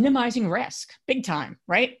minimizing risk, big time,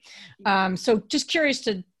 right? So just curious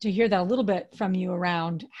to hear that a little bit from you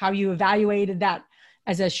around how you evaluated that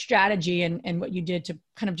as a strategy and what you did to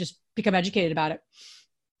kind of just become educated about it.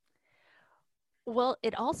 Well,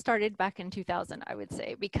 it all started back in 2000, I would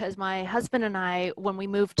say, because my husband and I, when we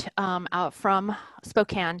moved out from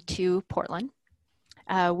Spokane to Portland,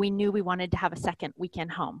 we knew we wanted to have a second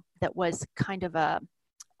weekend home that was kind of a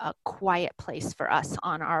quiet place for us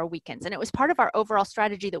on our weekends. And it was part of our overall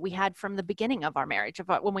strategy that we had from the beginning of our marriage, of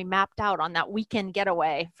when we mapped out on that weekend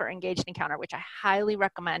getaway for Engaged Encounter, which I highly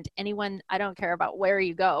recommend anyone. I don't care about where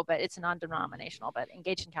you go, but it's non-denominational, but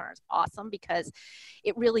Engaged Encounter is awesome because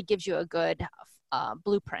it really gives you a good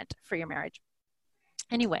blueprint for your marriage.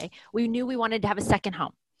 Anyway, we knew we wanted to have a second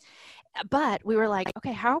home. But we were like,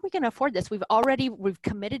 okay, how are we going to afford this? We've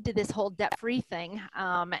committed to this whole debt-free thing,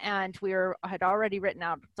 and had already written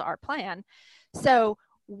out our plan. So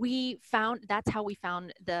that's how we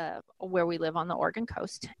found where we live on the Oregon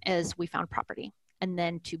coast, is we found property. And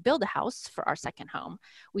then to build a house for our second home,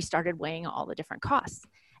 we started weighing all the different costs.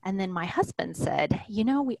 And then my husband said,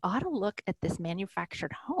 we ought to look at this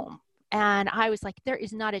manufactured home. And I was like, there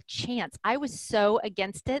is not a chance. I was so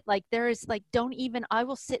against it. Like, I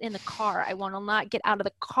will sit in the car. I will not get out of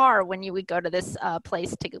the car when you would go to this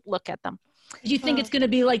place to look at them. Do you think it's going to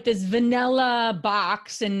be like this vanilla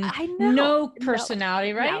box and no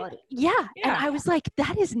personality, right? Yeah. And I was like,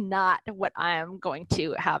 that is not what I am going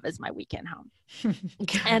to have as my weekend home.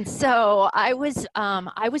 And so I was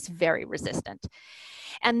very resistant.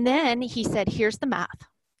 And then he said, here's the math.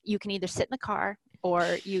 You can either sit in the car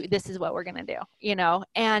or this is what we're going to do,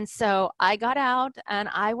 And so I got out and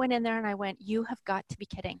I went in there and I went, you have got to be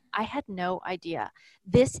kidding. I had no idea.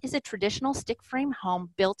 This is a traditional stick frame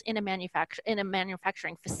home built in a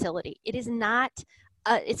manufacturing facility. It is not,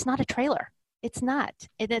 it's not a trailer. It's not,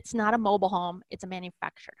 it's not a mobile home. It's a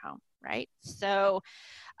manufactured home. Right. So,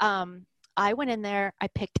 I went in there, I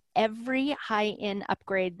picked every high-end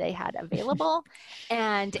upgrade they had available,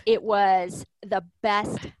 and it was the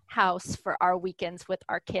best house for our weekends with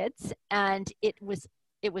our kids, and it was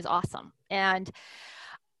awesome. And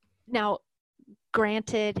now,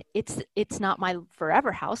 granted, it's not my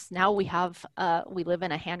forever house. Now we live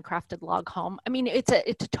in a handcrafted log home. I mean, it's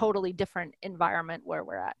a totally different environment where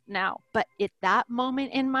we're at now. But at that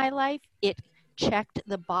moment in my life, it checked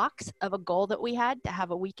the box of a goal that we had to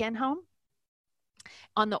have a weekend home.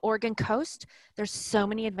 On the Oregon coast, there's so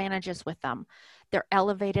many advantages with them. They're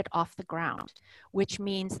elevated off the ground, which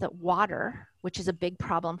means that water, which is a big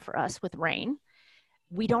problem for us with rain,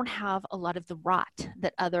 we don't have a lot of the rot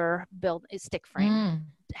that other stick frame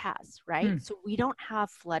has, right? So we don't have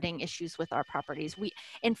flooding issues with our properties.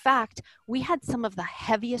 In fact, we had some of the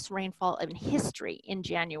heaviest rainfall in history in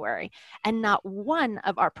January, and not one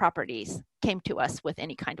of our properties came to us with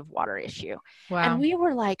any kind of water issue. Wow. And we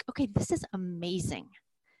were like, okay, this is amazing.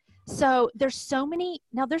 So there's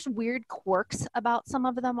weird quirks about some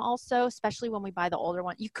of them also, especially when we buy the older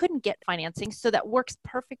one. You couldn't get financing. So that works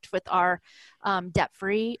perfect with our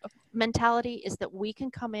debt-free mentality, is that we can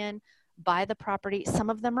come in, buy the property. Some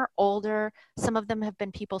of them are older. Some of them have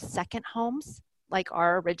been people's second homes, like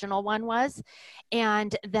our original one was.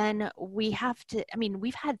 And then we've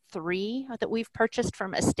had 3 that we've purchased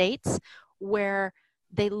from estates where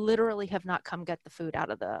they literally have not come get the food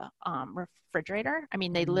out of the refrigerator. I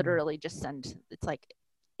mean, they literally just send, it's like,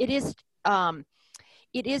 it is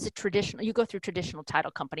a traditional, you go through traditional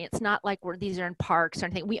title company. It's not like these are in parks or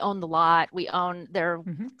anything. We own the lot. We own their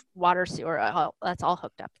water, sewer, that's all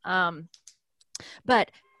hooked up.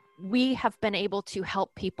 But we have been able to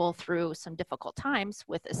help people through some difficult times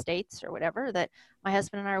with estates or whatever, that my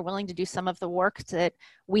husband and I are willing to do some of the work, that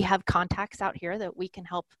we have contacts out here that we can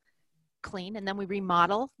help clean, and then we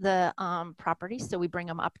remodel the properties. So we bring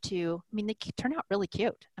them up to, I mean, they turn out really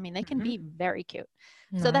cute. I mean, they can be very cute.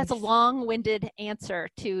 Nice. So that's a long-winded answer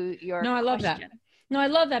to your No, I love that. question. No, I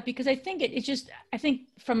love that because I think it's just, I think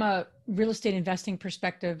from a real estate investing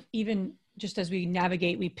perspective, even just as we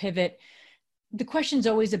navigate, we pivot, the question's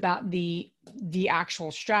always about the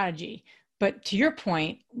actual strategy. But to your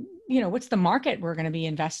point, what's the market we're going to be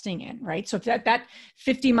investing in, right? So if that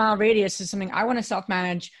 50-mile radius is something I want to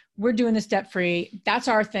self-manage, we're doing this debt-free, that's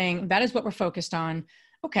our thing, that is what we're focused on.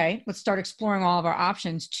 Okay, let's start exploring all of our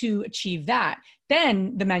options to achieve that.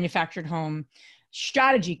 Then the manufactured home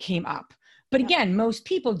strategy came up. But again, most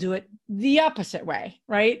people do it the opposite way,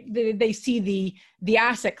 right? They see the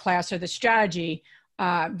asset class or the strategy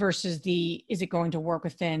versus is it going to work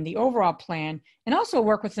within the overall plan and also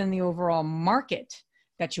work within the overall market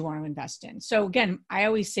that you want to invest in. So again, I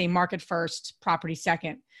always say market first, property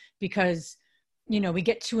second, because we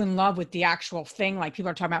get too in love with the actual thing. Like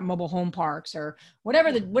people are talking about mobile home parks or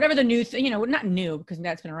whatever the new thing, not new because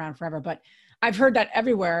that's been around forever, but I've heard that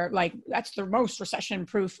everywhere. Like that's the most recession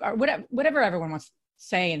proof or whatever everyone wants to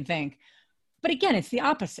say and think. But again, it's the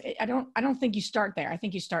opposite. I don't think you start there. I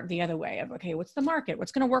think you start the other way of, okay, what's the market?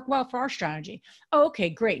 What's going to work well for our strategy? Oh,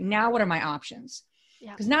 okay, great. Now what are my options?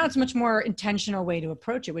 Because now it's a much more intentional way to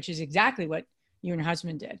approach it, which is exactly what you and your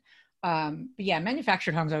husband did. But yeah,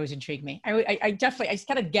 manufactured homes always intrigue me. I just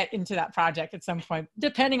got to get into that project at some point,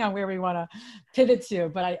 depending on where we want to pivot to.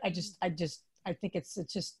 But I think it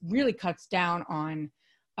just really cuts down on,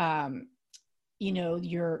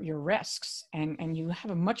 your risks and you have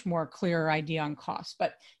a much more clearer idea on costs.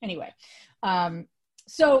 But anyway,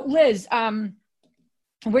 so Liz,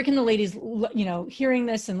 where can the ladies, hearing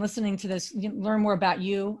this and listening to this, learn more about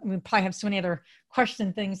you? We probably have so many other questions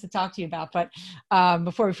and things to talk to you about, but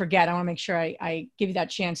before we forget, I want to make sure I give you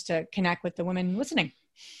that chance to connect with the women listening.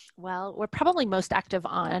 Well, we're probably most active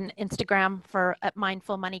on Instagram at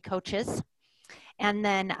Mindful Money Coaches. And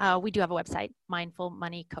then we do have a website,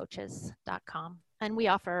 mindfulmoneycoaches.com. And we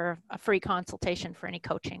offer a free consultation for any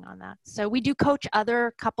coaching on that. So we do coach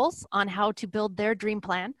other couples on how to build their dream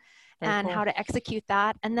plan and how to execute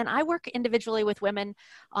that. And then I work individually with women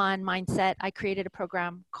on mindset. I created a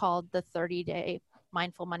program called the 30-Day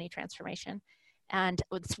Mindful Money Transformation. And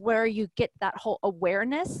it's where you get that whole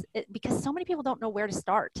awareness because so many people don't know where to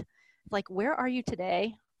start. Like, where are you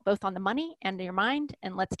today, both on the money and your mind?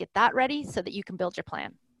 And let's get that ready so that you can build your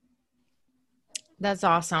plan. That's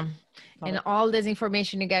awesome. And all this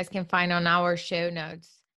information you guys can find on our show notes.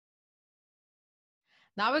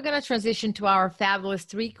 Now we're going to transition to our fabulous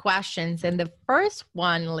 3 questions. And the first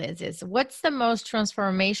one, Liz, is what's the most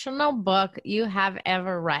transformational book you have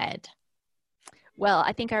ever read? Well,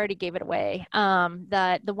 I think I already gave it away.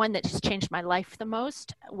 The one that just changed my life the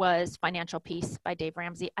most was Financial Peace by Dave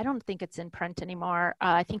Ramsey. I don't think it's in print anymore.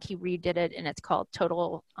 I think he redid it and it's called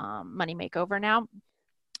Total Money Makeover now.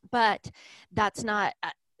 But that's not,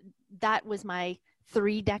 that was my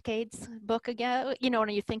 3 decades book ago. When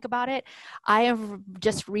you think about it, I have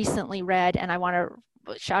just recently read, and I want to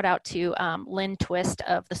shout out to Lynn Twist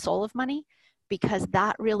of The Soul of Money, because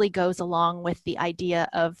that really goes along with the idea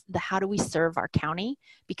of how do we serve our county?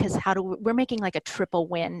 Because we're making like a triple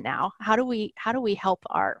win now. How do we help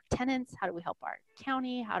our tenants? How do we help our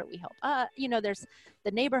county? How do we help, there's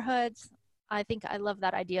the neighborhoods. I think I love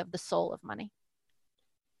that idea of the soul of money.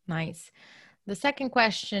 Nice. The second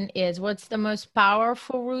question is, what's the most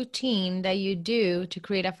powerful routine that you do to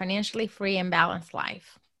create a financially free and balanced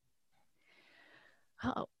life?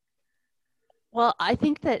 Oh, well, I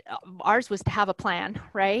think that ours was to have a plan,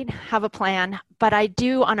 right? Have a plan. But I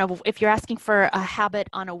do if you're asking for a habit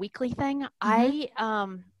on a weekly thing, I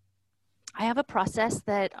have a process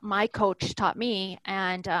that my coach taught me,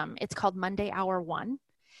 and it's called Monday Hour 1.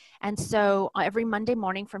 And so every Monday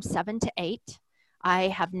morning from 7 to 8, I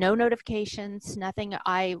have no notifications, nothing.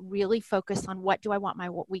 I really focus on what do I want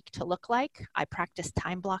my week to look like. I practice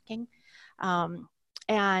time blocking.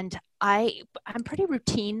 And I'm pretty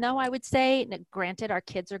routine though, I would say. Granted, our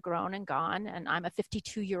kids are grown and gone, and I'm a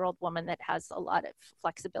 52-year-old woman that has a lot of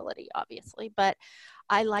flexibility, obviously, but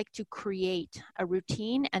I like to create a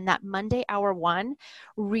routine, and that Monday Hour 1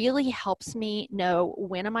 really helps me know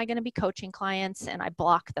when am I going to be coaching clients, and I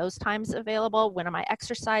block those times available. When am I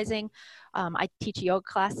exercising? I teach a yoga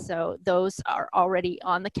class, so those are already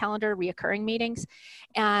on the calendar, reoccurring meetings,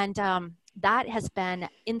 and that has been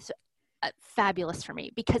fabulous for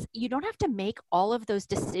me, because you don't have to make all of those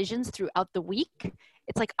decisions throughout the week.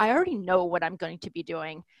 It's like, I already know what I'm going to be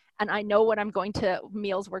doing, and I know what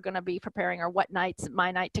meals we're going to be preparing, or what nights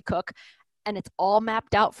my night to cook. and it's all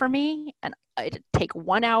mapped out for me. And it take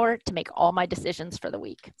 1 hour to make all my decisions for the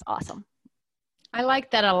week. It's awesome. I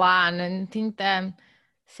like that a lot, and think that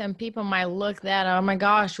some people might look that, oh my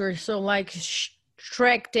gosh, we're so like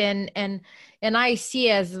strict, and I see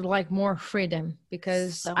it as like more freedom,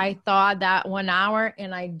 because I thought that 1 hour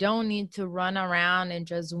and I don't need to run around and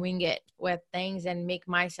just wing it with things and make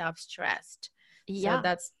myself stressed. Yeah, so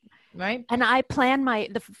that's right. And I plan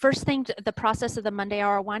the first thing, the process of the Monday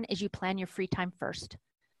Hour One is you plan your free time first.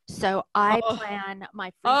 So I plan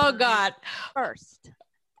my free time first,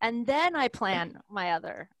 and then I plan my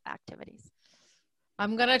other activities.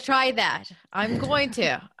 I'm going to try that. I'm going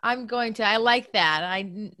to. I like that.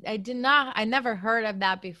 I never heard of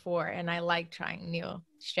that before, and I like trying new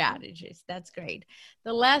strategies. That's great.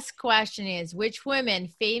 The last question is, which woman,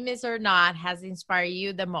 famous or not, has inspired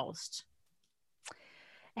you the most?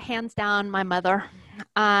 Hands down, my mother.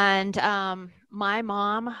 And my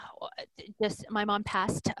mom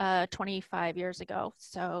passed 25 years ago,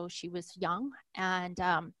 so she was young, and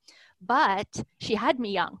but she had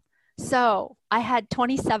me young. So I had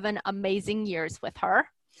 27 amazing years with her,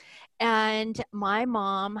 and my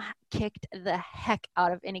mom kicked the heck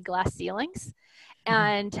out of any glass ceilings,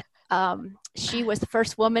 and she was the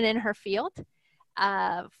first woman in her field.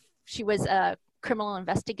 She was a criminal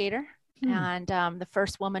investigator and the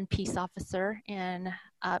first woman peace officer in,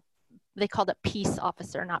 they called it peace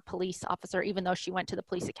officer, not police officer, even though she went to the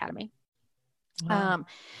police academy. Wow.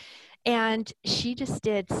 And she just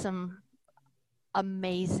did some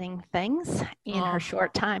amazing things in her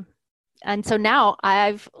short time. And so now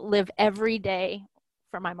I've lived every day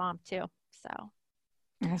for my mom too. So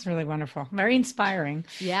that's really wonderful. Very inspiring.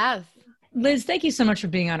 Yes. Liz, thank you so much for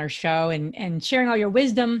being on our show and sharing all your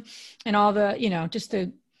wisdom and all the, just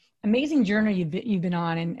the amazing journey you've been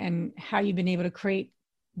on and how you've been able to create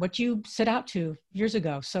what you set out to years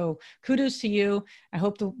ago. So kudos to you. I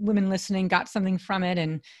hope the women listening got something from it,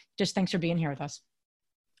 and just thanks for being here with us.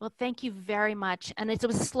 Well, thank you very much. And it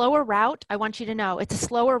was a slower route. I want you to know it's a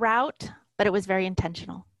slower route, but it was very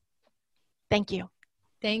intentional. Thank you.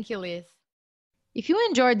 Thank you, Liz. If you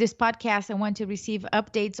enjoyed this podcast and want to receive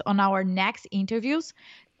updates on our next interviews,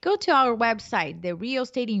 go to our website,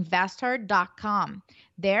 therealestateinvestor.com.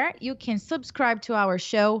 There, you can subscribe to our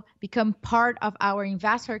show, become part of our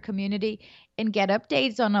investor community, and get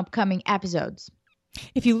updates on upcoming episodes.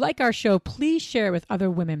 If you like our show, please share with other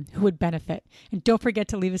women who would benefit. And don't forget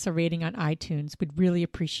to leave us a rating on iTunes. We'd really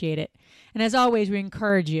appreciate it. And as always, we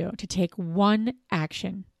encourage you to take one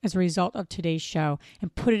action as a result of today's show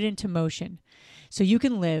and put it into motion so you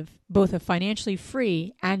can live both a financially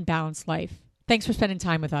free and balanced life. Thanks for spending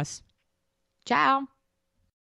time with us. Ciao.